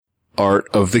Art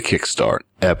of the Kickstart,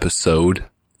 episode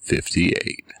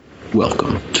 58.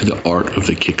 Welcome to the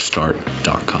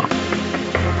artofthekickstart.com,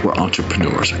 where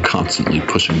entrepreneurs are constantly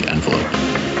pushing the envelope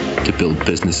to build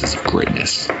businesses of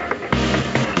greatness.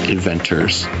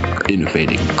 Inventors are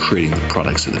innovating and creating the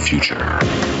products of the future,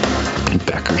 and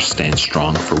backers stand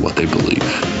strong for what they believe.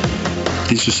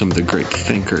 These are some of the great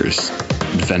thinkers,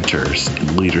 inventors,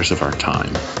 and leaders of our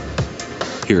time.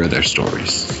 Here are their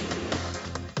stories.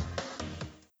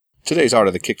 Today's Art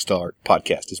of the Kickstart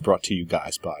podcast is brought to you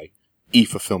guys by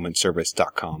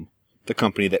eFulfillmentService.com, the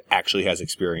company that actually has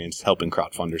experience helping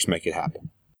crowdfunders make it happen.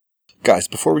 Guys,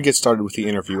 before we get started with the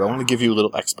interview, I want to give you a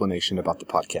little explanation about the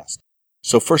podcast.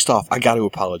 So first off, I got to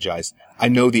apologize. I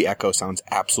know the echo sounds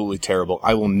absolutely terrible.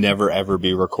 I will never ever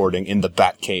be recording in the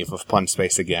bat cave of Pun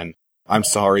Space again. I'm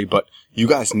sorry, but you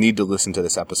guys need to listen to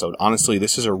this episode. Honestly,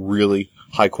 this is a really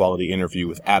high quality interview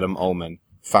with Adam Ullman,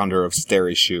 founder of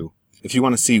Sanitation. If you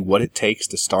want to see what it takes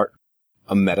to start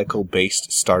a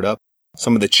medical-based startup,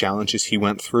 some of the challenges he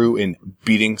went through in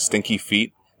beating stinky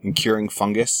feet and curing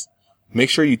fungus, make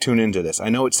sure you tune into this. I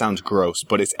know it sounds gross,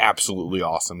 but it's absolutely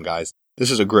awesome, guys. This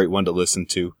is a great one to listen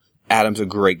to. Adam's a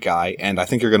great guy, and I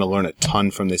think you're going to learn a ton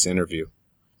from this interview.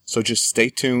 So just stay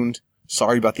tuned.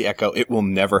 Sorry about the echo. It will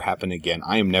never happen again.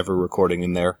 I am never recording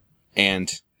in there.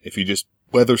 And if you just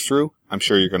weather through, I'm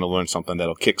sure you're going to learn something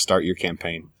that'll kickstart your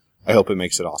campaign. I hope it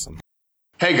makes it awesome.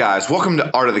 Hey guys, welcome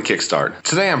to Art of the Kickstart.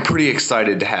 Today I'm pretty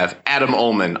excited to have Adam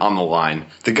Ullman on the line,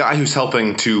 the guy who's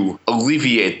helping to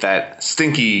alleviate that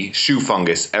stinky shoe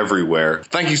fungus everywhere.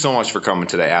 Thank you so much for coming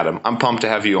today, Adam. I'm pumped to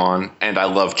have you on, and I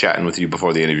love chatting with you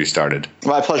before the interview started.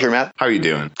 My pleasure, Matt. How are you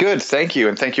doing? Good, thank you,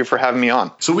 and thank you for having me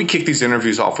on. So we kick these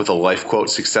interviews off with a life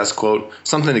quote, success quote,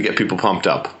 something to get people pumped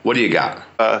up. What do you got?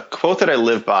 A quote that I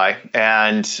live by,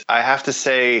 and I have to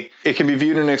say it can be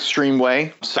viewed in an extreme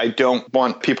way. So I don't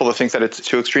want people to think that it's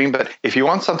too extreme, but if you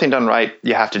want something done right,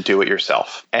 you have to do it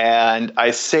yourself. And I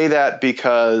say that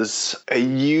because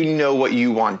you know what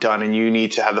you want done, and you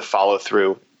need to have the follow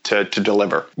through to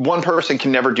deliver. One person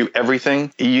can never do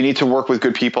everything. You need to work with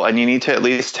good people, and you need to at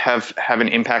least have an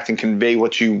impact and convey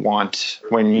what you want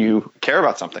when you care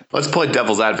about something. Let's play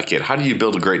devil's advocate. How do you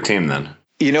build a great team then?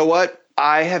 You know what?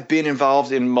 I have been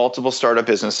involved in multiple startup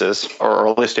businesses or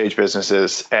early stage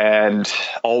businesses and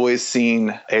always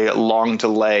seen a long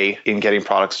delay in getting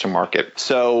products to market.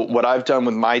 So what I've done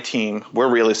with my team, we're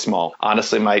really small.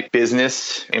 Honestly, my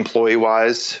business employee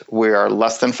wise, we are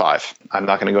less than 5. I'm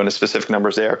not going to go into specific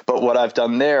numbers there. But what I've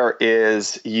done there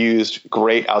is used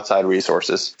great outside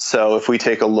resources. So if we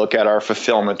take a look at our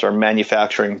fulfillment, our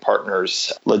manufacturing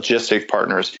partners, logistic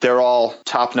partners, they're all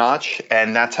top notch.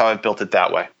 And that's how I've built it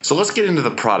that way. So let's get into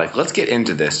the product. Let's get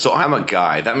into this. So I'm a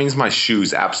guy. That means my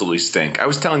shoes absolutely stink. I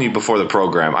was telling you before the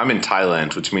program, I'm in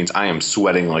Thailand, which means I am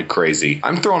sweating like crazy.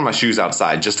 I'm throwing my shoes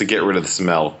outside just to get rid of the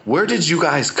smell. Where did you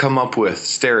guys come up with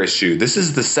Sanitation? This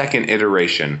is the second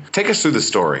iteration. Take us through the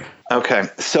story. Okay,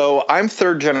 so I'm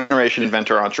third generation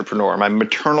inventor entrepreneur. My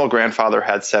maternal grandfather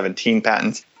had 17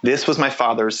 patents. This was my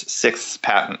father's 6th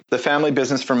patent. The family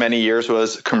business for many years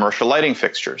was commercial lighting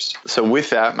fixtures. So with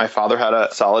that, my father had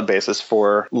a solid basis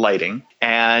for lighting,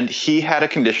 and he had a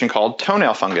condition called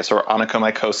toenail fungus, or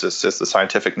onychomycosis is the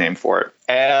scientific name for it.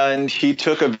 And he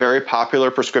took a very popular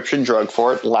prescription drug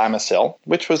for it, Lamisil,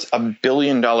 which was $1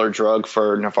 billion drug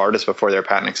for Novartis before their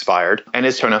patent expired, and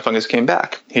his toenail fungus came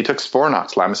back. He took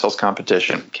Sporanox, Lamisil's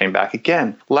competition, came back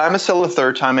again. Lamisil a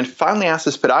third time, and finally asked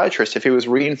his podiatrist if he was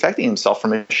reinfecting himself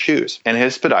from his shoes. And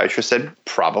his podiatrist said,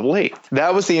 probably.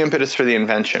 That was the impetus for the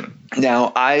invention.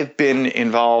 Now, I've been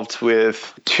involved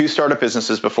with 2 startup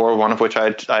businesses before, one of which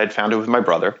I had founded with my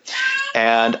brother.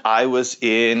 And I was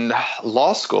in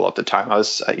law school at the time. I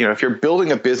was, if you're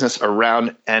building a business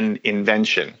around an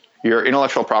invention, your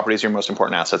intellectual property is your most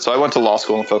important asset. So I went to law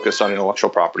school and focused on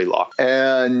intellectual property law.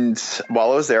 And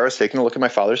while I was there, I was taking a look at my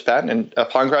father's patent, and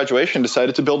upon graduation,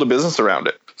 decided to build a business around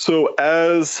it. So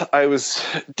as I was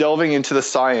delving into the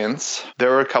science,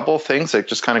 there were a couple of things that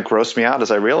just kind of grossed me out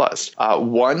as I realized.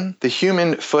 One, the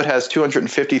human foot has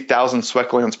 250,000 sweat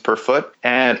glands per foot,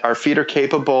 and our feet are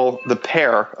capable, the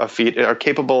pair of feet are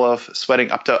capable of sweating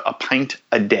up to a pint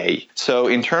a day. So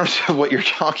in terms of what you're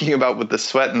talking about with the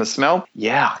sweat and the smell,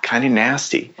 yeah, kind of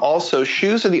nasty. Also,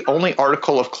 shoes are the only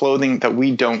article of clothing that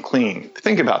we don't clean.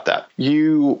 Think about that.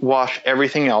 You wash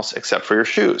everything else except for your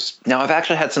shoes. Now, I've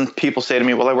actually had some people say to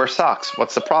me, well, I wear socks.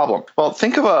 What's the problem? Well,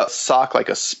 think of a sock like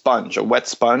a sponge, a wet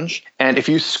sponge. And if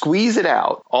you squeeze it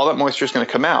out, all that moisture is going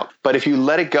to come out. But if you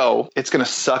let it go, it's going to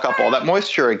suck up all that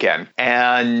moisture again.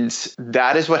 And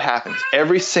that is what happens.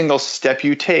 Every single step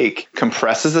you take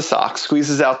compresses the sock,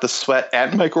 squeezes out the sweat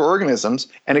and microorganisms,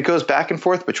 and it goes back and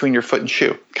forth between your foot and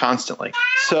shoe. constantly.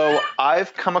 So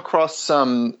I've come across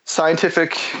some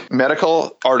scientific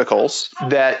medical articles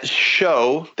that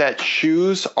show that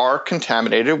shoes are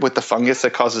contaminated with the fungus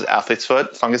that causes athlete's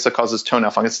foot, fungus that causes toenail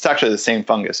fungus. It's actually the same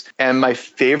fungus. And my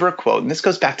favorite quote, and this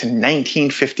goes back to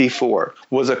 1954,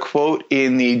 was a quote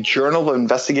in the Journal of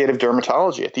Investigative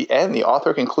Dermatology. At the end, the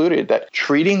author concluded that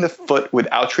treating the foot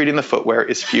without treating the footwear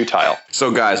is futile.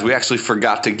 So guys, we actually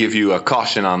forgot to give you a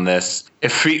caution on this.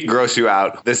 If feet gross you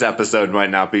out, this episode might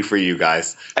not be for you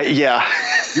guys. Yeah.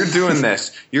 You're doing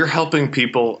this. You're helping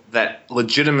people that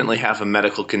legitimately have a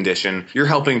medical condition. You're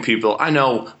helping people. I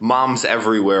know moms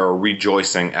everywhere are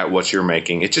rejoicing at what you're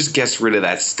making. It just gets rid of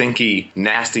that stinky,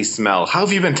 nasty smell. How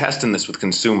have you been testing this with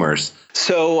consumers?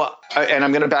 So, and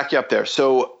I'm going to back you up there.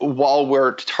 So while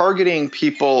we're targeting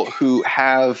people who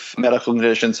have medical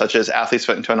conditions such as athlete's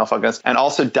foot and toenail fungus, and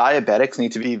also diabetics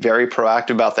need to be very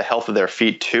proactive about the health of their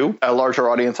feet too. A larger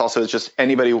audience also is just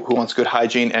anybody who wants good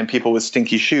hygiene and people with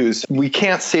stinky shoes. We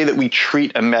can't say that we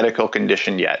treat a medical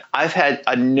condition yet. I've had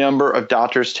a number of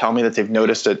doctors tell me that they've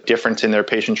noticed a difference in their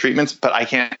patient treatments, but I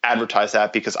can't advertise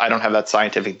that because I don't have that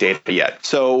scientific data yet.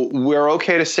 So we're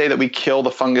okay to say that we kill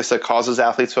the fungus that causes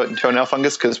athlete's foot and toenail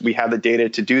fungus because we have the data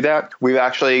to do that. We've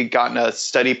actually gotten a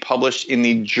study published in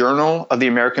the Journal of the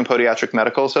American Podiatric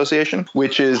Medical Association,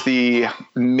 which is the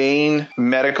main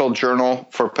medical journal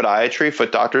for podiatry,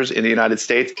 foot doctors in the United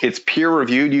States. It's peer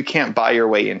reviewed. You can't buy your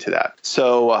way into that.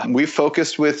 So we've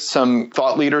focused with some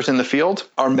thought leaders in the field,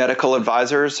 our medical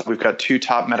advisors. We've got 2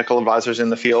 top medical advisors in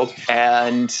the field,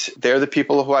 and they're the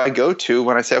people who I go to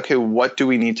when I say, okay, what do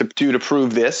we need to do to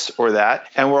prove this or that?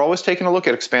 And we're always taking a look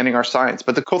at expanding our science.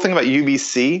 But the cool thing about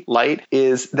UVC light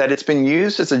is that it's been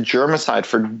used as a germicide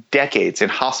for decades in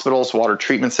hospitals, water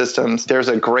treatment systems. There's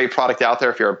a great product out there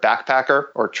if you're a backpacker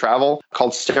or travel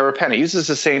called Steripen. It uses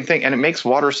the same thing, and it makes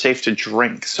water safe to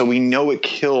drink. So we know it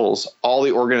kills all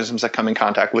the organisms that come in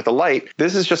contact with the light.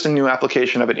 This is just a new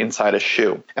application of it inside a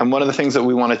shoe. And one of the things that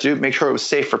we want to do, make sure it was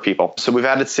safe for people. So we've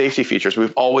added safety features.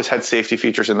 We've always had safety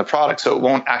features in the product, so it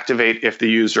won't activate if the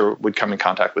user would come in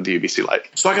contact with the UVC light.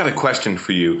 So I got a question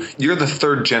for you. You're the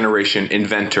 3rd generation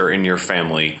inventor in your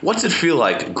family. What's it feel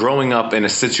like growing up in a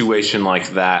situation like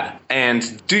that?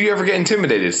 And do you ever get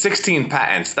intimidated? 16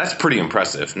 patents. That's pretty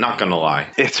impressive. Not going to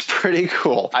lie. It's pretty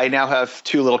cool. I now have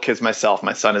 2 little kids myself.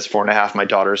 My son is 4.5. My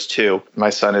daughter's 2. My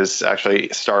son is actually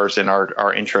stars in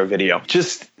our intro video.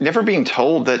 Just never being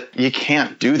told that you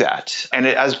can't do that. And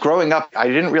as growing up, I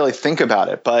didn't really think about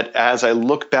it. But as I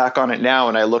look back on it now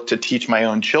and I look to teach my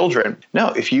own children, no,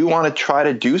 if you want to try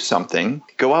to do something,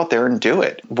 go out there and do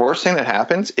it. Worst thing that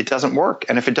happens, it doesn't work.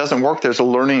 And if it doesn't work, there's a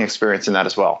learning experience in that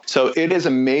as well. So it is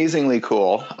amazingly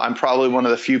cool. I'm probably one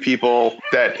of the few people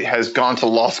that has gone to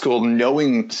law school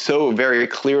knowing so very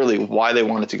clearly why they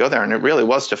wanted to go there. And it really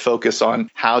was to focus on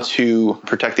how to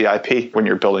protect the IP when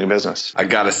you're building a business. I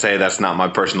got to say, that's not my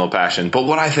personal passion. But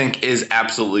what I think is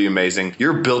absolutely amazing,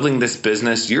 you're building this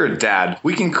business. You're a dad.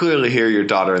 We can clearly hear your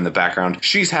daughter in the background.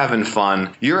 She's having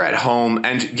fun. You're at home,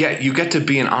 and yet you get to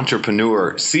be an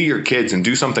entrepreneur, see your kids, and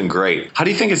do something great. How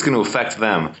do you think it's going to affect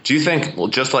them? Do you think, well,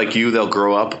 just like you, they'll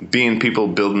grow up being people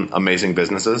building amazing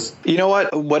businesses? You know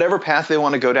what? Whatever path they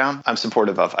want to go down, I'm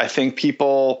supportive of. I think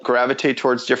people gravitate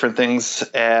towards different things,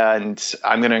 and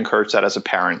I'm going to encourage that as a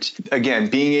parent. Again,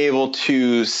 being able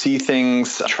to see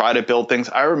things, try to build things.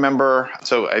 I remember,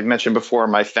 so I mentioned before,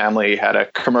 my family had a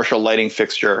commercial lighting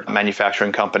fixture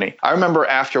manufacturing company. I remember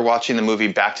after watching the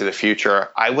movie Back to the Future,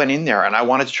 I went in there and I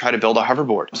wanted to try to build a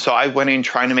hoverboard. So I went in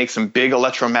trying to make some big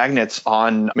electromagnets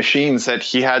on machines that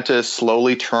he had to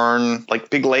slowly turn, like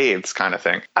big lathes kind of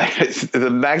thing. The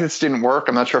magnets didn't work.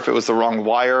 I'm not sure if it was the wrong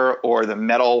wire or the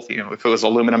metal, if it was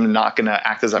aluminum, not going to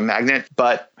act as a magnet,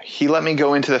 but he let me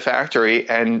go into the factory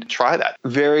and try that.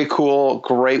 Very cool,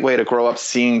 great way to grow up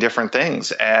seeing different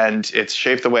things. And it's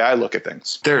shaped the way I look at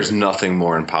things. There's nothing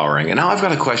more empowering. And now I've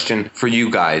got a question for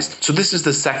you guys. So this is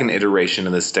the 2nd iteration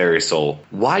of the Stereosol.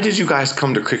 Why did you guys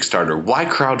come to Kickstarter? Why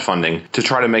crowdfunding to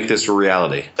try to make this a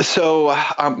reality? So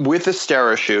with the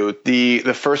Stereoshoe, the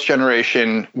 1st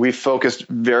generation, we focused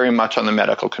very much on the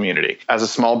medical community. As a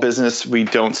small business, we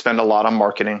don't spend a lot on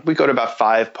marketing. We go to about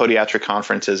 5 podiatric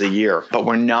conferences a year, but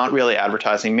we're not really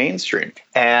advertising mainstream.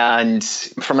 And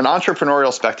from an entrepreneurial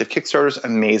perspective, Kickstarter is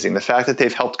amazing. The fact that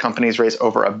they've helped companies raise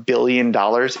over $1 billion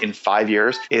in 5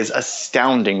 years is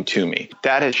astounding to me.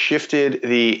 That has shifted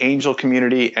the angel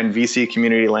community and VC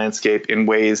community landscape in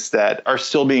ways that are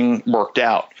still being worked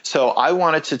out. So I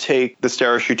wanted to take the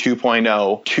Stereoshoe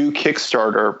 2.0 to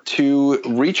Kickstarter to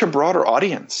reach a broader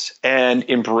audience and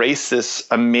embrace this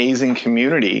amazing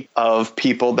community of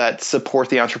people that support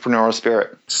the entrepreneurial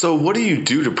spirit. So what do you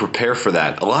do to prepare for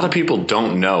that? A lot of people don't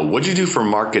don't know. What'd you do for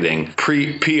marketing,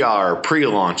 PR,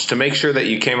 pre-launch to make sure that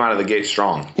you came out of the gate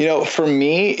strong? For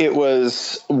me, it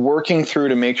was working through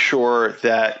to make sure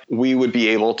that we would be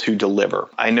able to deliver.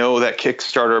 I know that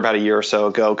Kickstarter about a year or so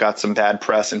ago got some bad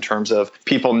press in terms of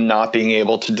people not being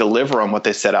able to deliver on what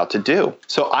they set out to do.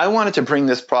 So I wanted to bring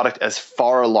this product as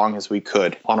far along as we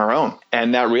could on our own.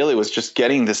 And that really was just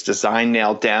getting this design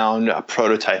nailed down,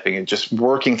 prototyping, and just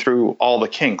working through all the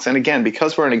kinks. And again,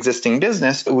 because we're an existing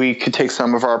business, we could take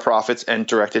some of our profits and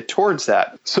direct it towards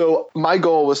that. So my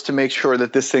goal was to make sure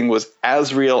that this thing was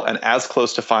as real and as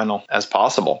close to final as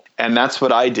possible. And that's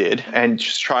what I did. And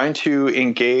just trying to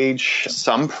engage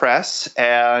some press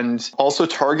and also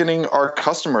targeting our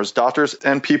customers, doctors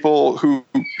and people who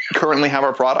currently have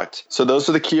our product. So those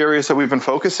are the key areas that we've been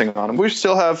focusing on. We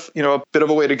still have, a bit of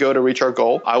a way to go to reach our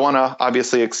goal. I want to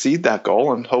obviously exceed that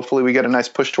goal, and hopefully we get a nice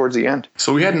push towards the end.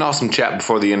 So we had an awesome chat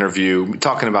before the interview,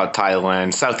 talking about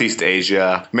Thailand, Southeast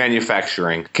Asia,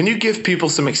 manufacturing. Can you give people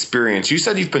some experience? You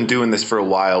said you've been doing this for a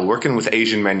while, working with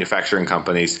Asian manufacturing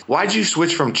companies. Why'd you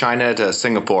switch from China to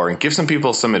Singapore? And give some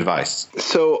people some advice.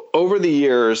 So over the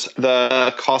years,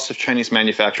 the cost of Chinese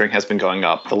manufacturing has been going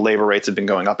up. The labor rates have been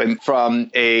going up. And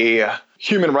from a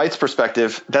human rights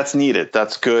perspective, that's needed.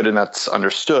 That's good and that's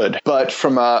understood. But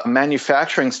from a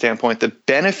manufacturing standpoint, the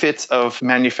benefits of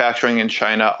manufacturing in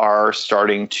China are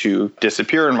starting to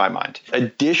disappear in my mind.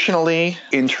 Additionally,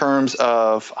 in terms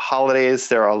of holidays,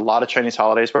 there are a lot of Chinese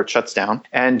holidays where it shuts down.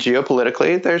 And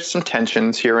geopolitically, there's some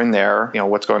tensions here and there.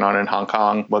 What's going on in Hong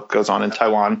Kong, what goes on in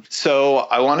Taiwan. So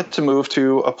I wanted to move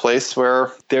to a place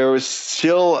where there was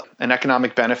still an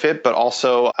economic benefit, but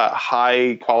also a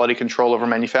high quality control over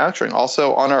manufacturing. Also,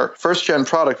 on our first gen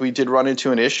product, we did run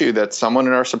into an issue that someone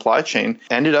in our supply chain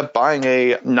ended up buying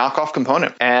a knockoff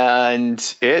component,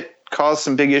 and it caused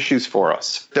some big issues for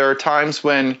us. There are times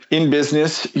when in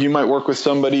business, you might work with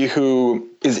somebody who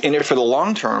is in it for the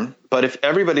long term. But if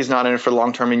everybody's not in it for the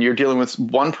long term and you're dealing with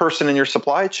one person in your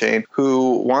supply chain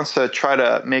who wants to try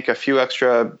to make a few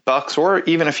extra bucks or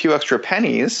even a few extra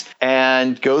pennies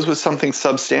and goes with something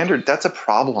substandard, that's a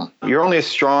problem. You're only as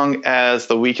strong as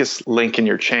the weakest link in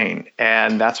your chain.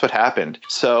 And that's what happened.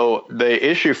 So the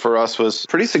issue for us was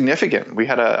pretty significant. We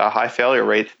had a high failure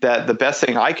rate that the best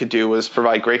thing I could do was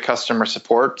provide great customer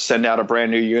support, send out a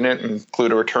brand new unit,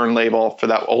 include a return label for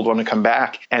that old one to come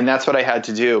back. And that's what I had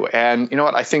to do. And you know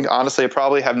what? I think honestly, I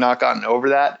probably have not gotten over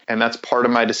that. And that's part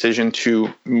of my decision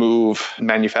to move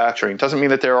manufacturing. It doesn't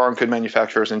mean that there aren't good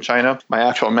manufacturers in China. My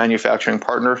actual manufacturing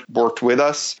partner worked with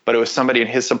us, but it was somebody in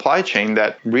his supply chain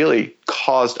that really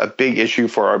caused a big issue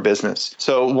for our business.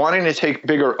 So wanting to take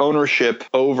bigger ownership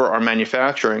over our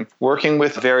manufacturing, working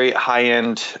with a very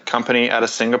high-end company out of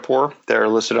Singapore. They're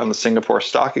listed on the Singapore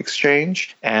Stock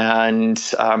Exchange and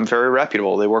very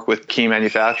reputable. They work with key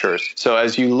manufacturers. So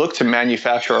as you look to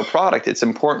manufacture a product, it's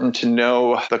important to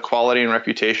know the quality and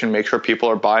reputation, make sure people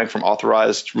are buying from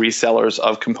authorized resellers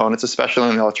of components, especially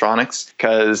in electronics,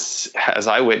 because as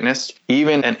I witnessed,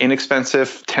 even an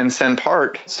inexpensive 10-cent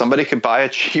part, somebody could buy a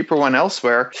cheaper one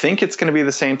elsewhere, think it's going to be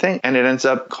the same thing, and it ends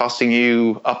up costing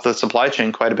you up the supply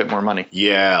chain quite a bit more money.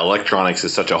 Yeah, electronics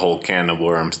is such a whole can of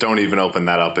worms. Don't even open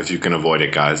that up if you can avoid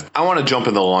it, guys. I want to jump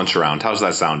in the launch round. How's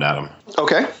that sound, Adam?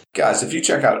 Okay. Guys, if you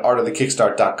check out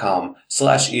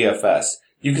artofthekickstart.com/EFS,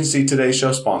 you can see today's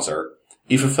show sponsor,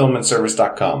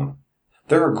 eFulfillmentService.com.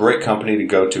 They're a great company to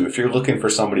go to if you're looking for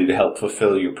somebody to help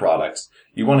fulfill your products.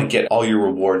 You want to get all your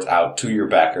rewards out to your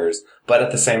backers, but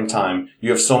at the same time,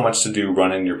 you have so much to do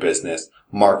running your business,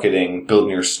 marketing,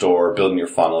 building your store, building your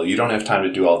funnel. You don't have time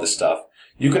to do all this stuff.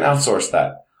 You can outsource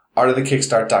that.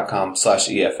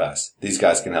 artofthekickstart.com/EFS. These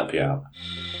guys can help you out.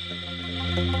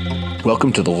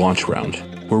 Welcome to the launch round,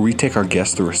 where we take our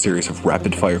guests through a series of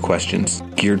rapid-fire questions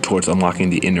geared towards unlocking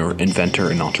the inner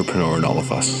inventor and entrepreneur in all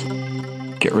of us.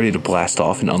 Get ready to blast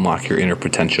off and unlock your inner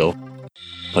potential.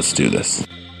 Let's do this.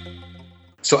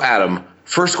 So, Adam,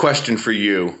 first question for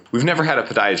you. We've never had a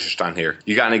podiatrist on here.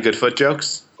 You got any good foot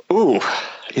jokes? Ooh,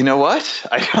 you know what?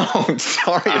 I don't.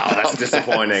 Sorry about that's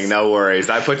disappointing. No worries.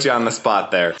 I put you on the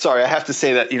spot there. Sorry, I have to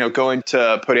say that, going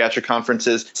to podiatric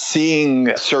conferences, seeing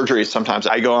surgeries, sometimes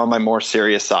I go on my more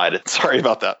serious side. Sorry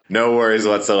about that. No worries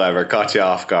whatsoever. Caught you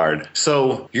off guard.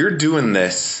 So you're doing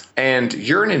this, and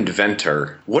you're an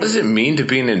inventor. What does it mean to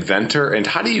be an inventor, and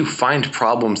how do you find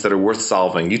problems that are worth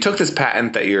solving? You took this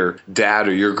patent that your dad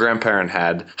or your grandparent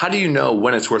had. How do you know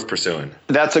when it's worth pursuing?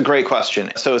 That's a great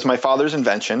question. So it's my father's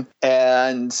invention.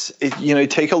 And you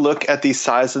take a look at the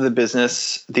size of the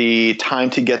business, the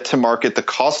time to get to market, the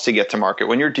cost to get to market.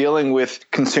 When you're dealing with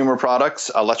consumer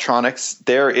products, electronics,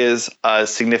 there is a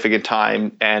significant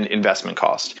time and investment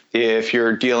cost. If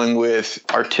you're dealing with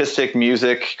artistic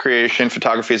music creation,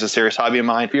 photography is a serious hobby of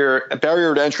mine, your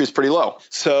barrier to entry is pretty low.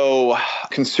 So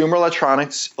consumer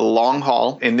electronics, long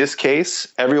haul. In this case,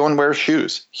 everyone wears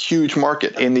shoes. Huge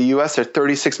market. In the US, there are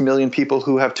 36 million people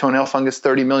who have toenail fungus,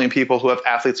 30 million people who have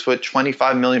athlete's foot,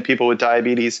 25 million people with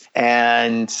diabetes,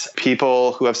 and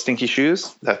people who have stinky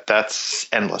shoes. That's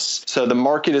endless. So the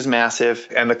market is massive,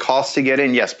 and the cost to get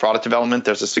in, yes, product development,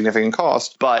 there's a significant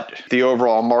cost, but the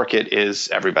overall market is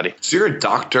everybody. So you're a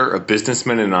doctor, a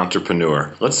businessman, and an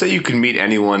entrepreneur. Let's say you can meet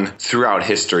anyone throughout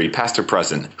history, past or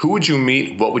present. Who would you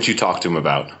meet? What would you talk to them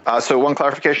about? So one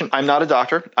clarification, I'm not a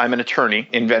doctor. I'm an attorney,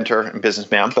 inventor, and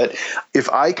businessman. But if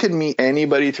I could meet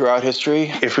anybody throughout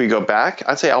history, if we go back,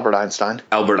 I'd say Albert Einstein.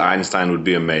 Albert Einstein would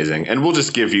be amazing. And we'll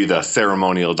just give you the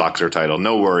ceremonial doctor title.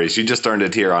 No worries. You just earned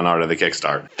it here on Art of the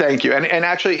Kickstart. Thank you. And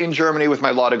actually in Germany with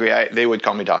my law degree, they would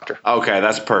call me doctor. Okay,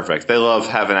 that's perfect. They love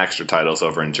having extra titles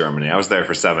over in Germany. I was there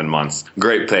for 7 months.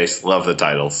 Great place. Love the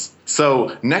titles.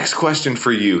 So next question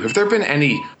for you. Have there been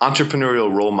any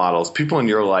entrepreneurial role models, people in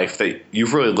your life that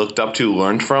you've really looked up to,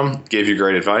 learned from, gave you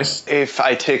great advice? If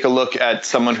I take a look at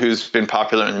someone who's been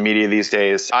popular in the media these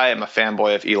days, I am a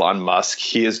fanboy of Elon Musk.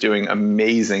 He is doing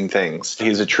amazing things.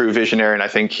 He's a true visionary, and I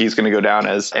think he's going to go down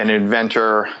as an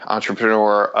inventor,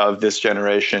 entrepreneur of this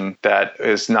generation that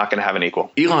is not going to have an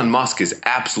equal. Elon Musk is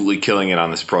absolutely killing it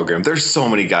on this program. There's so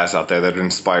many guys out there that are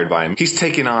inspired by him. He's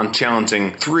taken on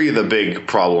challenging 3 of the big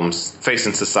problems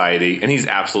facing society, and he's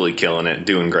absolutely killing it,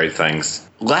 doing great things.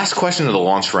 Last question of the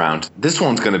launch round. This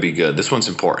one's going to be good. This one's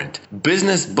important.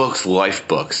 Business books, life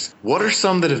books. What are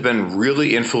some that have been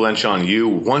really influential on you,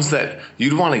 ones that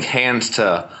you'd want to hand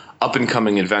to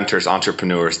up-and-coming inventors,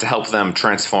 entrepreneurs, to help them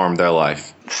transform their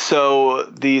life? So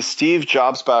the Steve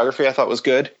Jobs biography I thought was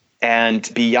good.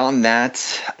 And beyond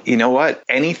that, you know what?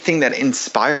 Anything that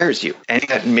inspires you, anything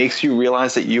that makes you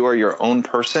realize that you are your own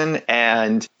person.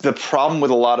 And the problem with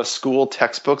a lot of school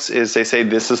textbooks is they say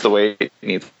this is the way it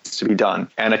needs to be done.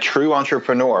 And a true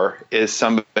entrepreneur is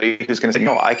somebody who's going to say,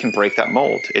 no, I can break that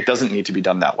mold. It doesn't need to be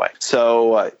done that way.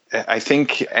 So I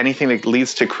think anything that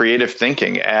leads to creative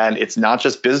thinking, and it's not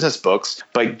just business books,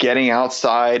 but getting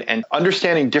outside and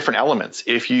understanding different elements.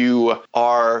 If you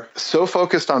are so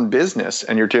focused on business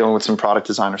and you're dealing with some product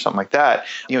design or something like that,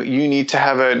 you need to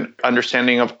have an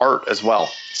understanding of art as well.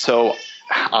 So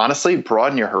honestly,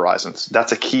 broaden your horizons.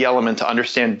 That's a key element to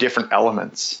understand different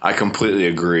elements. I completely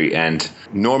agree. And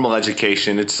normal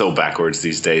education, it's so backwards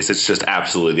these days. It's just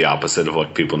absolutely the opposite of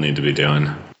what people need to be doing.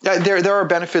 Yeah, there are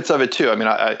benefits of it too. I mean,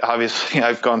 obviously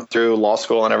I've gone through law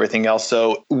school and everything else.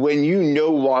 So when you know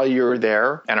why you're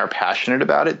there and are passionate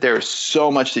about it, there's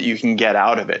so much that you can get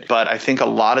out of it. But I think a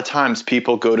lot of times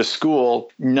people go to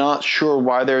school not sure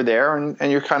why they're there,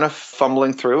 and you're kind of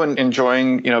fumbling through and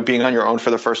enjoying, being on your own for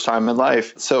the first time in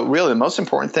life. So really the most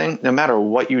important thing, no matter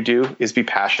what you do, is be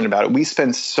passionate about it. We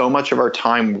spend so much of our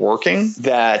time working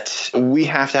that we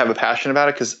have to have a passion about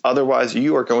it, because otherwise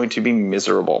you are going to be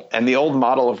miserable. And the old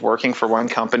model of working for one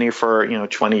company for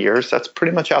 20 years, that's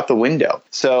pretty much out the window.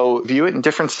 So view it in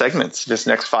different segments. This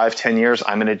next 5-10 years,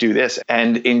 I'm going to do this,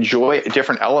 and enjoy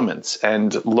different elements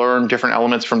and learn different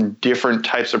elements from different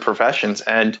types of professions.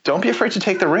 And don't be afraid to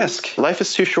take the risk. Life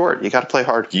is too short. You got to play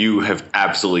hard. You have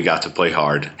absolutely got to play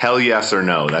hard. Hell yes or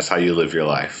no. That's how you live your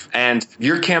life. And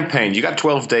your campaign, you got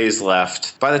 12 days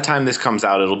left. By the time this comes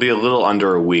out, it'll be a little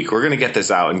under a week. We're going to get this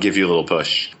out and give you a little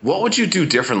push. What would you do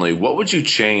differently? What would you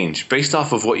change based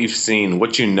off of what you've seen,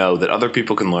 what you know that other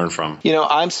people can learn from?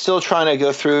 I'm still trying to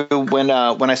go through when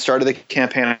I started the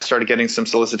campaign, I started getting some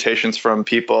solicitations from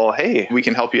people. Hey, we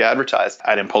can help you advertise.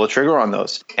 I didn't pull the trigger on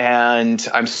those. And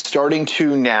I'm starting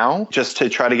to now, just to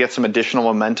try to get some additional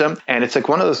momentum. And it's like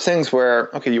one of those things where,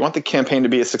 okay, you want the campaign to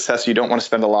be a success. You don't want to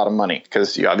spend a lot of money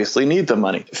because you obviously need the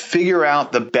money. Figure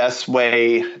out the best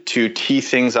way to tee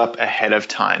things up ahead of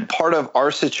time. Part of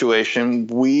our situation,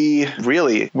 we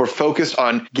really were focused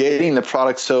on getting the product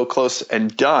product so close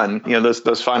and done. You know,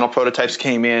 those final prototypes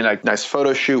came in, a nice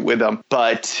photo shoot with them.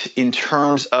 But in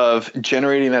terms of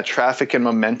generating that traffic and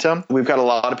momentum, we've got a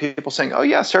lot of people saying, oh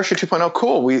yeah, Starship 2.0,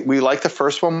 cool. We like the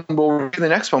first one. We'll do the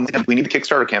next one. We need the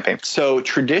Kickstarter campaign. So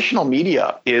traditional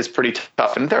media is pretty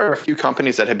tough. And there are a few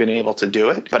companies that have been able to do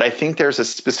it. But I think there's a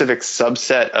specific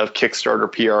subset of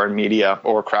Kickstarter PR and media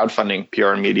or crowdfunding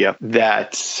PR and media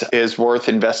that is worth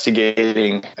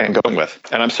investigating and going with.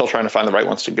 And I'm still trying to find the right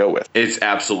ones to go with. It's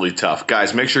absolutely tough.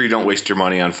 Guys, make sure you don't waste your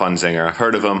money on Funzinger. I've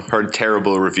heard of them, heard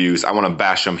terrible reviews. I want to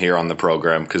bash them here on the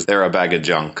program because they're a bag of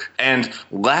junk. And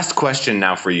last question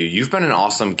now for you. You've been an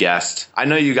awesome guest. I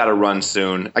know you got to run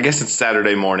soon. I guess it's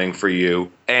Saturday morning for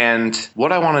you. And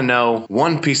what I want to know,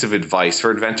 one piece of advice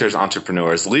for inventors,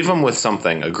 entrepreneurs, leave them with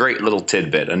something, a great little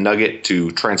tidbit, a nugget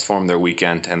to transform their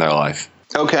weekend and their life.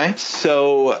 Okay,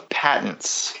 so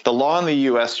patents. The law in the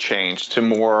U.S. changed to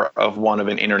more of one of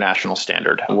an international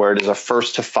standard, where it is a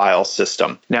first-to-file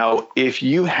system. Now, if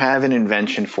you have an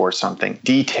invention for something,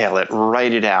 detail it,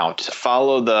 write it out,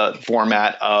 follow the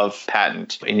format of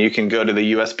patent, and you can go to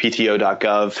the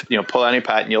uspto.gov, pull any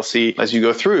patent, you'll see as you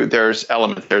go through, there's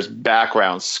elements, there's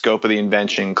background, scope of the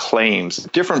invention, claims,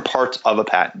 different parts of a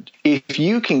patent. If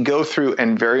you can go through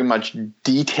and very much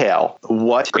detail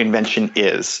what invention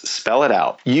is, spell it out,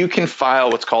 you can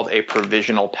file what's called a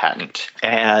provisional patent.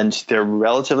 And they're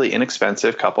relatively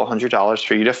inexpensive, couple $100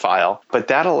 for you to file. But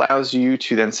that allows you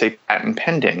to then say patent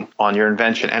pending on your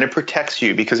invention. And it protects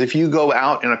you because if you go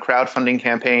out in a crowdfunding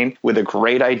campaign with a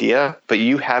great idea, but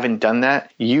you haven't done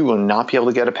that, you will not be able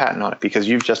to get a patent on it because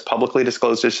you've just publicly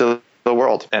disclosed it to the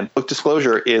world. And book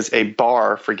disclosure is a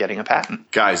bar for getting a patent.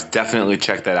 Guys, definitely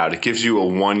check that out. It gives you a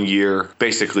 1 year,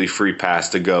 basically free pass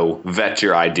to go vet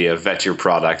your idea, vet your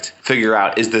product, figure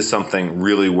out, is this something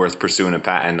really worth pursuing a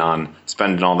patent on,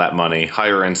 spending all that money,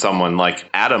 hiring someone like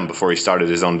Adam before he started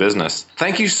his own business.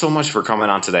 Thank you so much for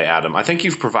coming on today, Adam. I think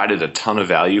you've provided a ton of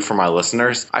value for my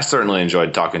listeners. I certainly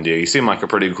enjoyed talking to you. You seem like a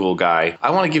pretty cool guy.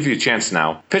 I want to give you a chance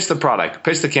now. Pitch the product,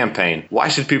 pitch the campaign. Why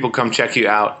should people come check you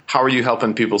out? How are you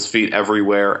helping people's feet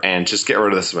everywhere? And just get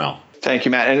rid of the smell. Thank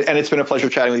you, Matt. And it's been a pleasure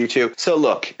chatting with you, too. So,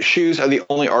 look, shoes are the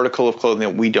only article of clothing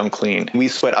that we don't clean. We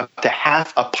sweat up to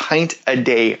half a pint a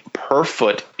day per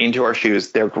foot into our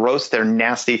shoes. They're gross. They're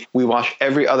nasty. We wash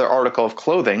every other article of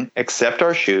clothing except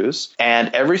our shoes.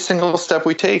 And every single step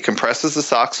we take compresses the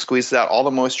socks, squeezes out all the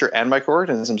moisture and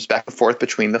microorganisms back and forth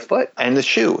between the foot and the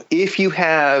shoe. If you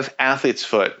have athlete's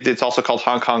foot, it's also called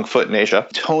Hong Kong foot in Asia,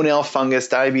 toenail fungus,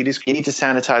 diabetes, you need to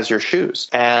sanitize your shoes.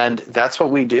 And that's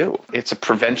what we do. It's a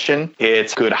prevention.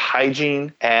 It's good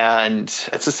hygiene, and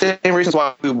it's the same reasons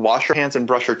why we wash our hands and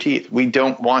brush our teeth. We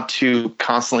don't want to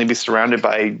constantly be surrounded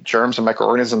by germs and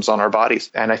microorganisms on our bodies.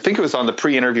 And I think it was on the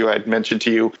pre-interview I had mentioned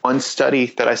to you, one study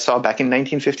that I saw back in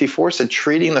 1954 said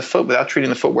treating the foot without treating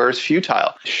the footwear is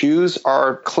futile. Shoes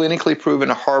are clinically proven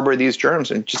to harbor these germs,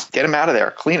 and just get them out of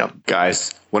there, clean them.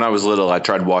 Guys, when I was little, I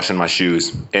tried washing my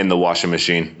shoes in the washing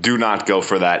machine. Do not go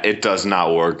for that. It does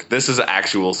not work. This is an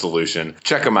actual solution.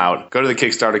 Check them out. Go to the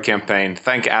Kickstarter campaign.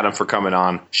 Thank Adam for coming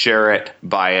on. Share it,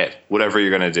 buy it, whatever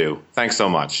you're going to do. Thanks so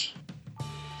much.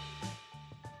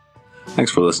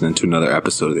 Thanks for listening to another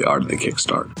episode of The Art of the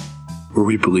Kickstart, where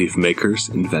we believe makers,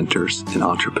 inventors, and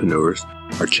entrepreneurs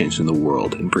are changing the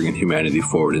world and bringing humanity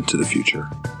forward into the future.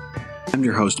 I'm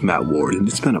your host, Matt Ward, and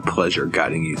it's been a pleasure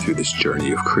guiding you through this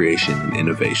journey of creation and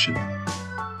innovation.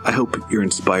 I hope you're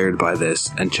inspired by this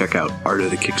and check out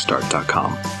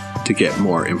artofthekickstart.com to get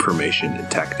more information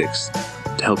and tactics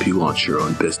to help you launch your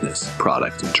own business,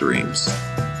 product, and dreams.